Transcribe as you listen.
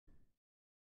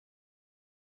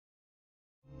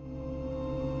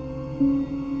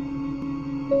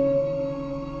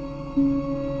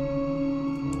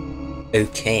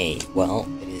Okay, well,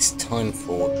 it is time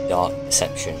for Dark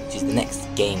Perception, which is the next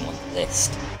game on the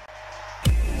list.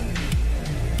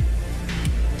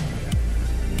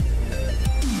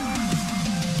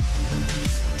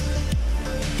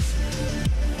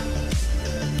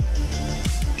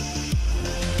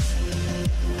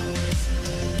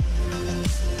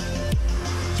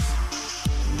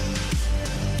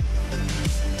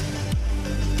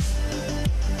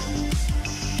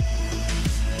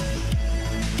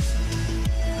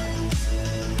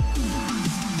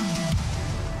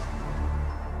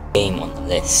 Game on the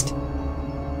list.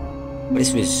 What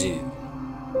is resume?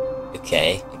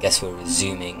 Okay, I guess we're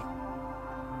resuming.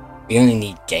 We only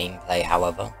need gameplay,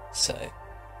 however, so...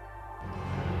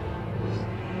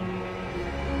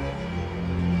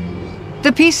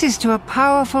 The pieces to a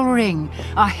powerful ring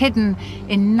are hidden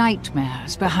in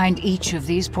nightmares behind each of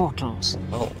these portals.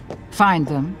 Oh. Find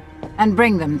them and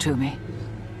bring them to me,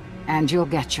 and you'll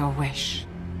get your wish.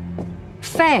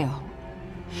 Fail,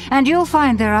 and you'll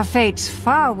find there are fates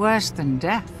far worse than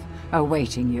death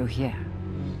awaiting you here.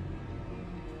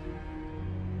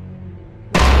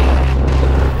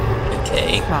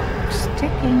 Okay. Clock's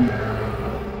ticking.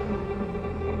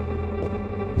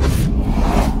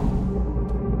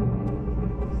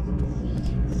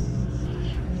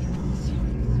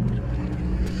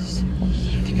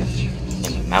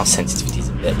 And my mouse sensitivity is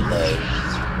a bit low.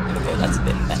 There we go, that's a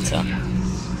bit better.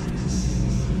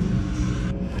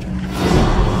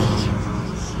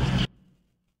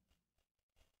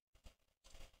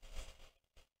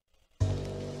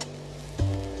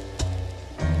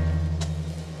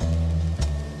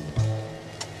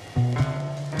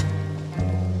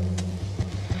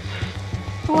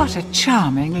 What a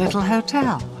charming little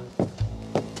hotel.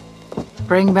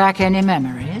 Bring back any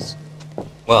memories?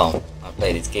 Well, I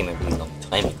played this game a really long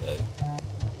time ago.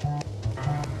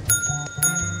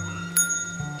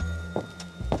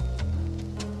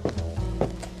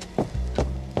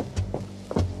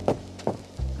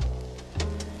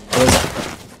 What was that?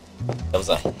 That was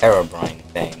a Herobrine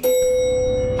thing.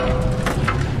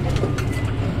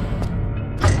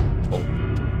 Oh.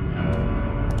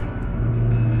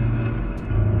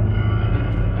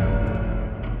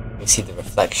 Let me see the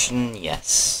reflection,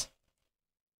 yes.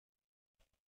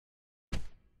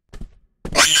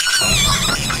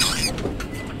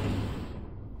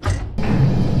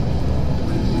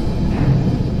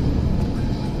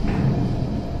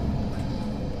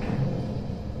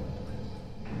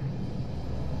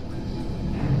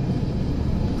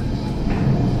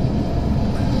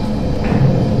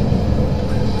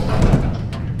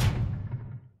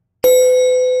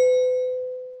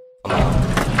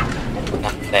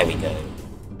 There we go.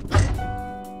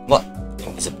 What?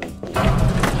 Invisible.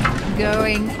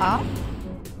 Going up?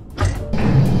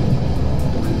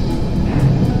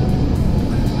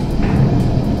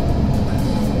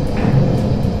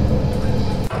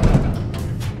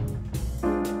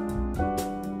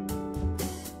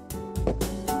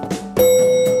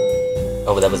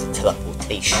 Oh, that was a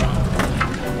teleportation.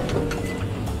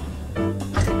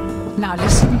 Now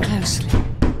listen closely.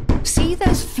 See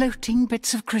those floating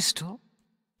bits of crystal?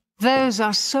 Those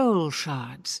are soul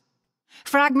shards.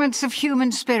 Fragments of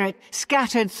human spirit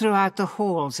scattered throughout the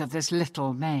halls of this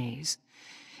little maze.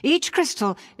 Each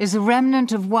crystal is a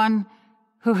remnant of one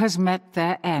who has met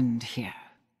their end here.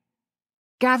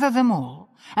 Gather them all,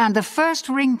 and the first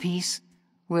ring piece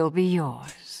will be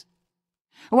yours.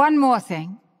 One more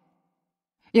thing.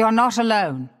 You're not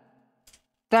alone.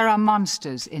 There are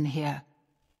monsters in here,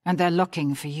 and they're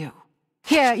looking for you.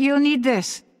 Here, you'll need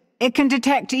this. It can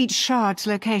detect each shard's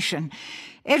location.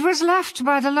 It was left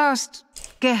by the last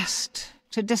guest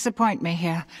to disappoint me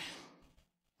here.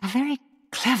 A very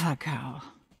clever girl,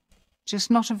 just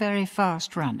not a very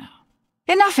fast runner.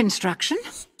 Enough instruction.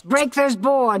 Break those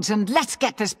boards and let's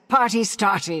get this party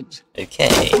started.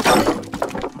 Okay.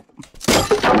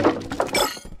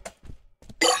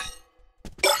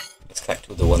 Let's collect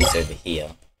all the ones over here.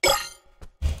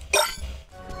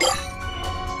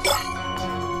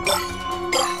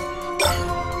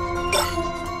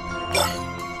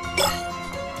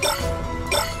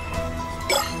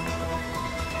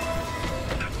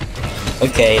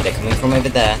 Okay, they're coming from over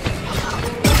there.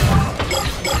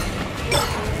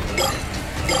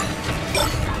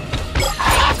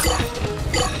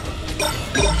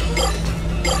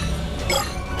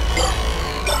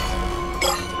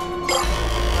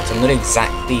 So I'm not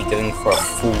exactly going for a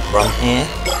full run here.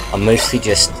 I'm mostly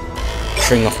just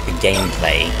showing off the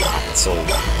gameplay, that's all.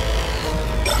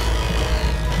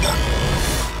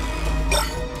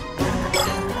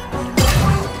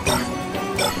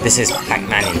 This is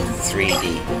Pac-Man in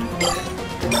 3D.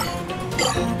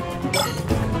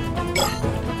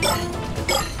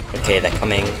 Okay, they're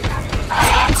coming.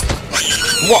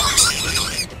 What?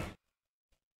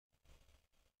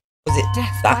 Was it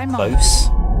Death that by close?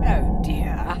 Oh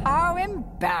dear, how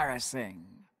embarrassing.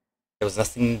 There was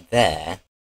nothing there.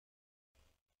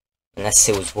 Unless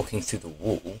it was walking through the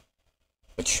wall.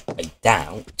 Which I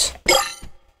doubt.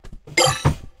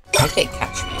 How did it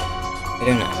catch me? I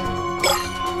don't know.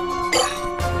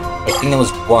 I think there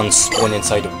was one spawn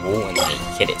inside a wall and it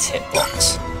hit its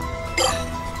hitbox.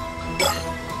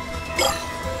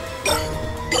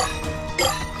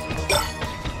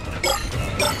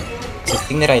 So the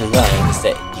thing that I learned is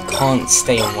that you can't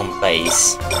stay in one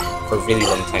place for a really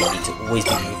long time. You need to always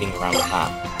be moving around the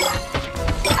map.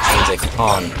 Which means I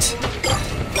can't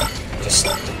just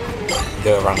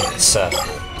go around in a circle.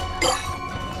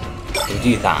 You can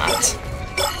do that.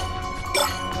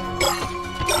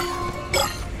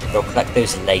 I'll collect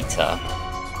those later.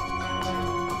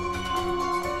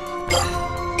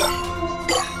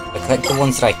 I'll collect the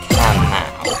ones that I can now.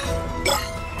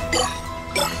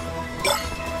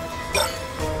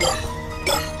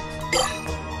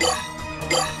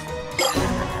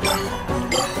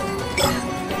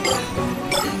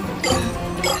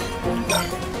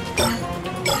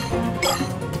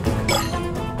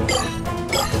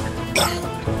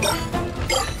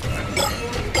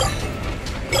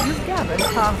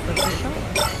 Half of the shop.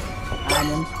 I'm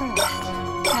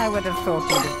impressed. I would have thought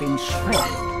you'd have been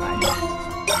shredded by now.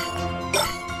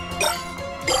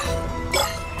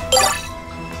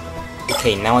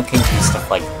 Okay, now I can do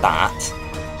stuff like that.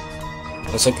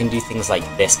 Also, I can do things like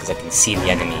this because I can see the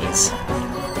enemies.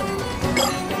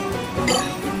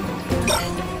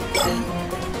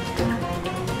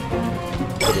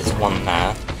 But there's one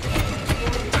there.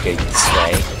 Go this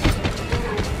way.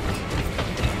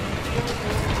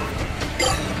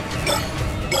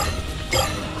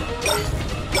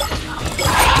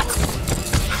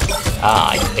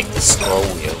 Ah, I picked the scroll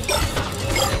wheel.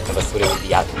 Never thought it would be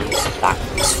that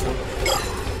useful.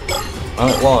 Oh,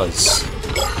 it was.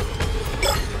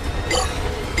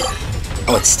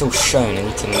 Oh, it's still shown. I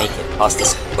need to make it past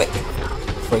this quick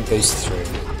before it goes through.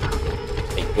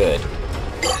 Okay, good.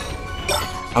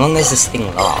 How long does this thing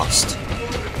last?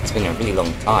 It's been a really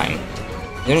long time.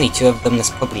 There's only 2 of them.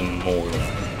 There's probably more than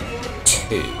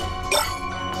 2.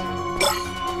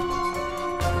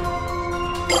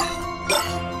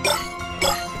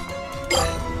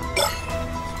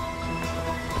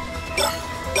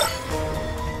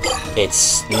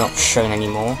 It's not shown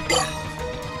anymore.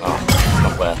 Oh, it's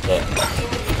not worth it.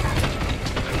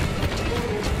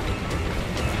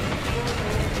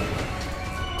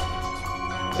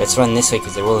 Let's run this way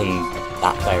because they're all in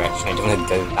that direction. I don't want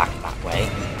to go back that way.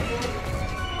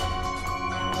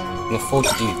 I can afford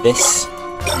to do this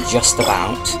just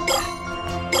about.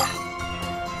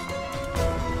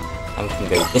 And we can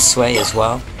go this way as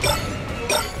well.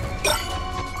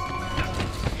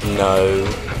 No.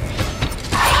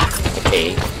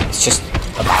 Okay, it's just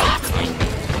about behind me.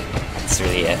 That's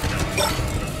really it.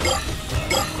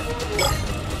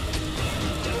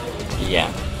 Yeah.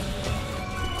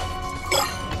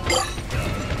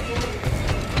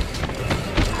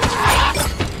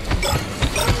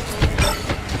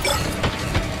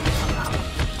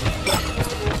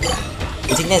 I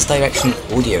think there's direction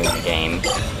audio in the game,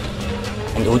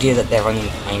 and audio that they're running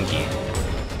behind you.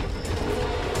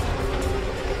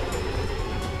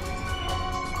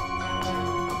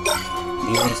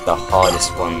 These ones are the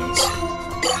hardest ones.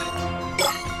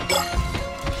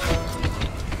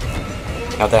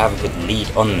 Now they have a good lead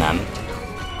on them,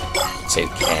 it's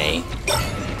okay.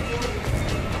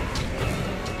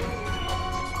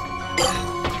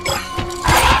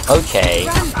 Okay.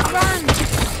 Run!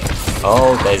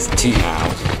 Oh, there's 2 now.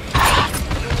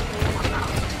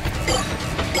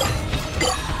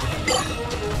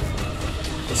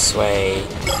 This way.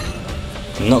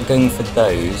 I'm not going for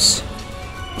those.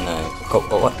 No.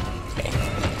 What? Okay.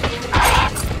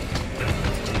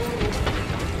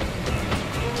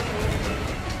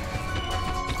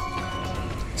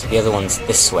 So the other one's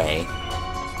this way.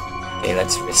 Okay,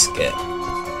 let's risk it.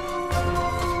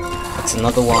 That's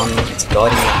another one. It's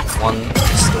guarding that one.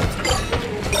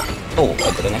 Oh, I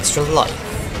got an extra life.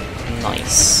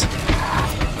 Nice.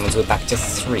 That means we're back to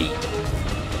 3.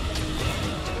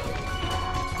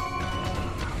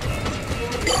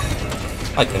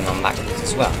 I can run backwards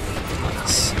as well.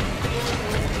 Nice.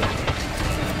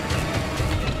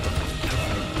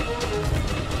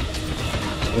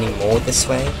 Any more this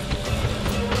way?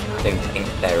 I don't think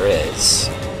there is.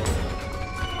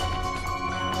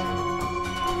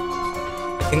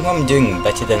 I think I'm doing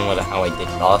better than how I did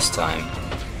last time.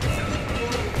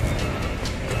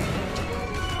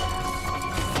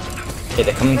 Okay,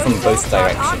 they're coming from both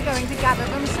directions. Aren't going to gather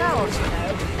themselves, you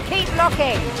know. Keep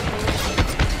looking.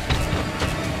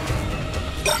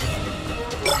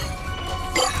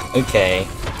 Okay,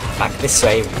 back this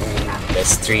way. Ooh,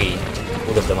 there's 3.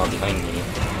 All of them are behind me.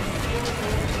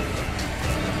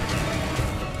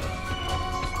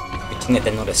 Good thing that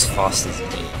they're not as fast as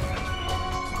me.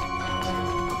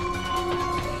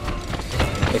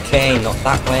 Okay, not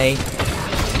that way.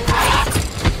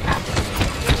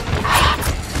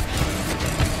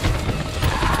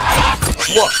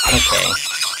 What? Okay,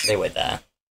 they were there.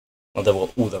 Well, they were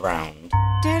all around.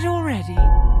 Dead already?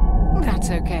 That's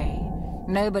okay.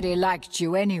 Nobody liked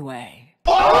you anyway.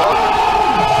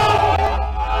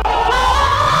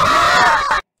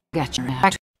 Get your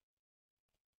hat.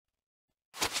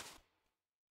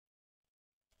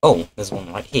 Oh, there's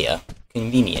one right here.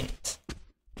 Convenient.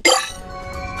 The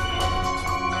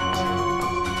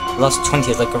last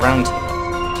 20 is like around here.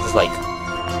 This is like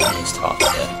almost half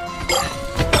of it.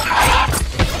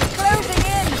 Closing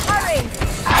in! Hurry!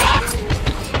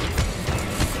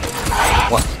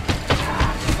 What?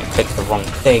 I clicked the wrong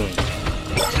thing.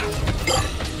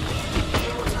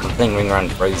 I'm playing Ring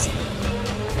Around Rosie.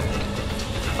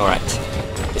 Alright,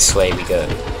 this way we go.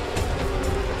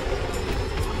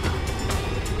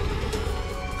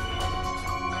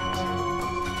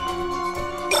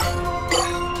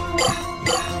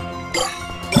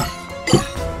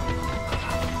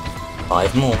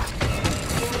 Five more.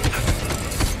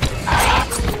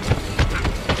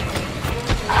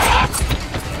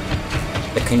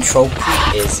 The control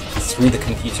key is through the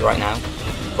computer right now.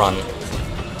 Run.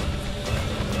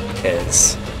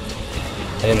 Because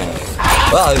I don't know.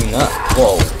 Whoa, no.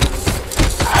 Whoa.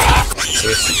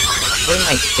 Seriously. Where did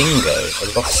my thing go? I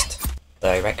lost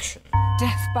direction.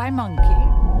 Death by monkey?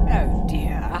 Oh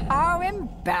dear, how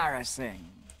embarrassing.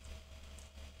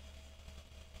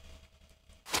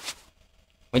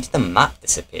 Where did the map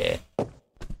disappear?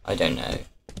 I don't know.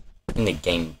 I think the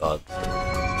game bugged.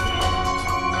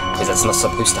 Because that's not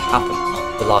supposed to happen.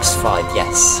 The last 5,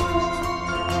 yes.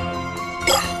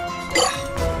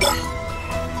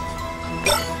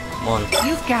 Come on.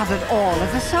 You've gathered all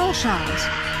of the soul shards.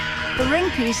 The ring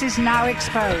piece is now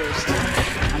exposed,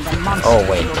 and the monster will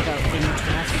go into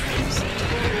a phase.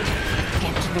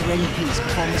 Get to the ring piece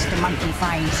before Mr. Monkey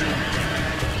finds you.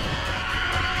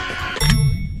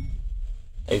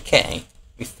 Okay,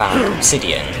 we found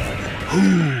obsidian.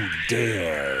 Who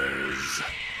dares?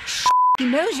 He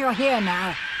knows you're here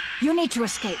now. You need to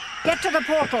escape. Get to the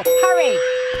portal. Hurry!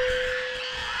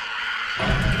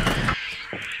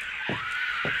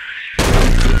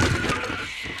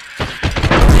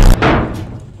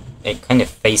 It kind of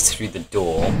phased through the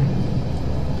door.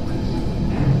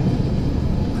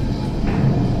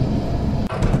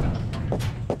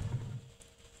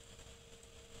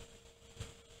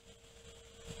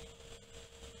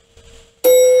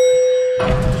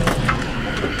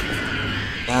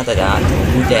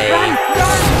 Normal day. No,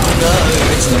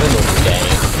 it's not a normal day.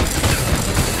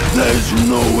 There's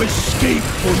no escape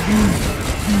for you,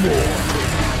 Lord.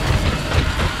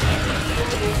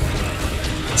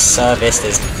 Service,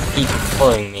 there's people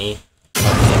following me.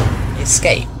 Okay,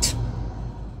 escaped.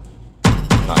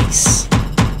 Nice.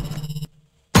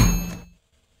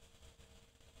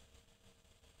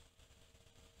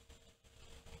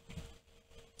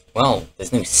 Well,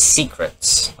 there's no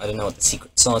secrets. I don't know what the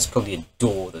secrets are. It's probably a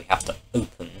door that we have to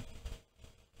open.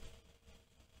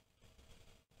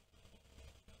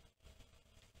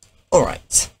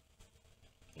 Alright.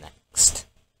 Next.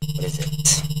 What is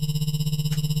it?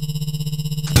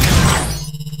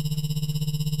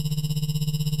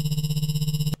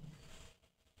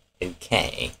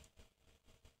 Okay.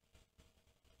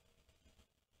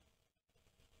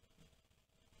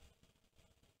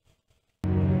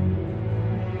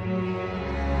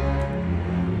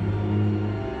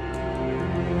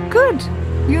 Good.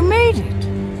 You made it.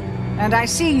 And I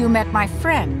see you met my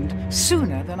friend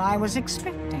sooner than I was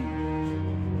expecting.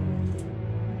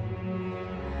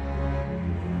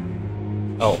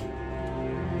 Oh.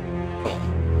 Come on.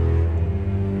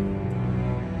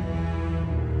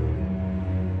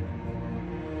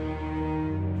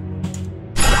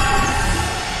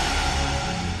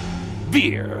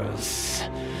 Beers.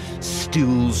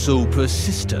 Still so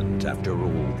persistent after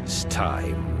all this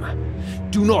time.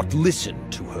 Do not listen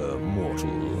to her, mortal.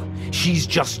 She's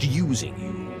just using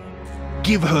you.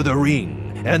 Give her the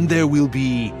ring, and there will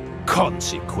be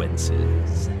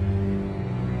consequences.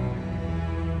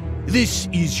 This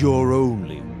is your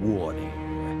only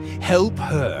warning. Help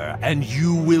her, and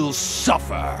you will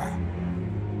suffer.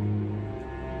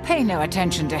 Pay no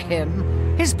attention to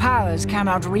him. His powers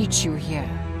cannot reach you here.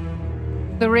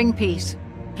 The ring piece.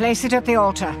 Place it at the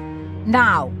altar.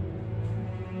 Now!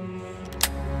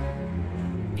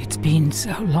 It's been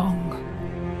so long.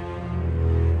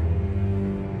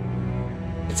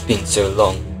 It's been so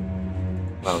long.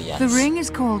 Well, yes. The ring is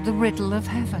called the Riddle of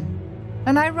Heaven.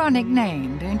 An ironic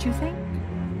name, don't you think?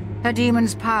 A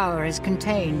demon's power is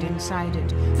contained inside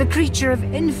it. The creature of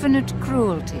infinite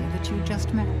cruelty that you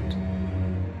just met.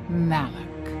 Malak.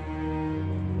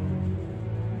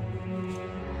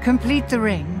 Complete the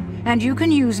ring, and you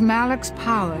can use Malak's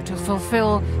power to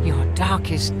fulfill your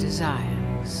darkest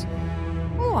desires.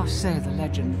 Or so the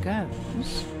legend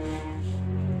goes.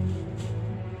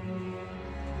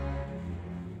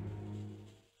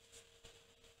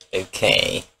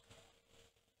 Okay.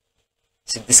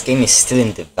 So this game is still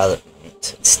in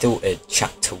development. It's still a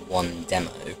Chapter 1 demo.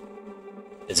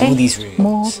 There's all these rooms. 8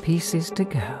 more pieces to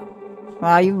go.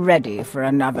 Are you ready for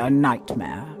another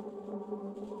nightmare?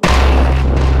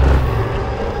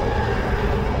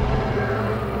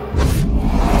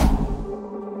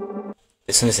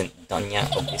 This one isn't done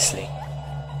yet, obviously.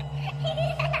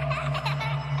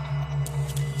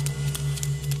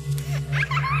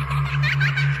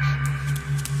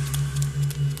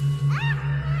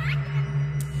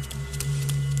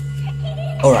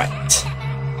 Alright.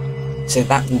 So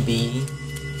that will be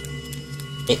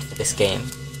it for this game.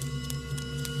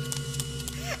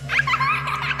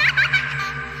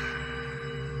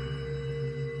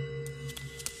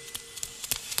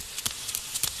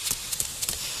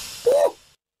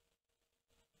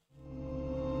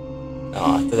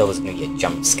 Oh, I thought that was going to be a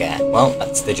jump scare. Well,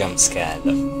 that's the jump scare,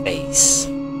 the face.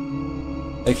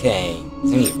 Okay, so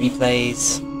many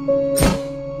replays.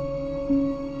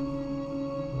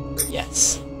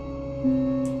 Yes.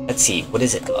 Let's see, what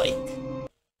is it like?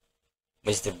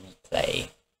 Where's the replay?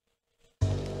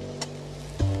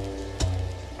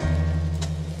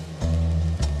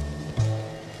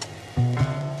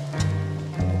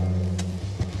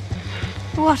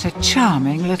 What a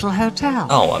charming little hotel.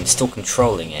 Oh, I'm still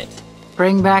controlling it.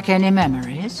 Bring back any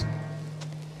memories?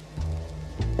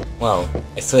 Well,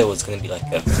 I thought it was going to be like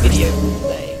a video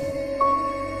replay.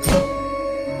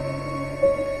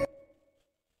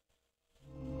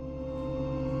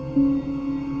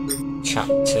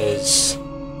 Chapters.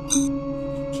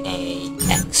 Okay,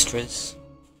 extras.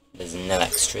 There's no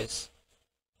extras.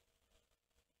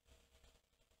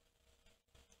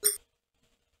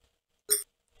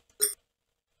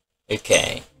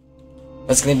 Okay.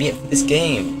 That's gonna be it for this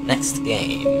game. Next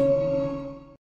game.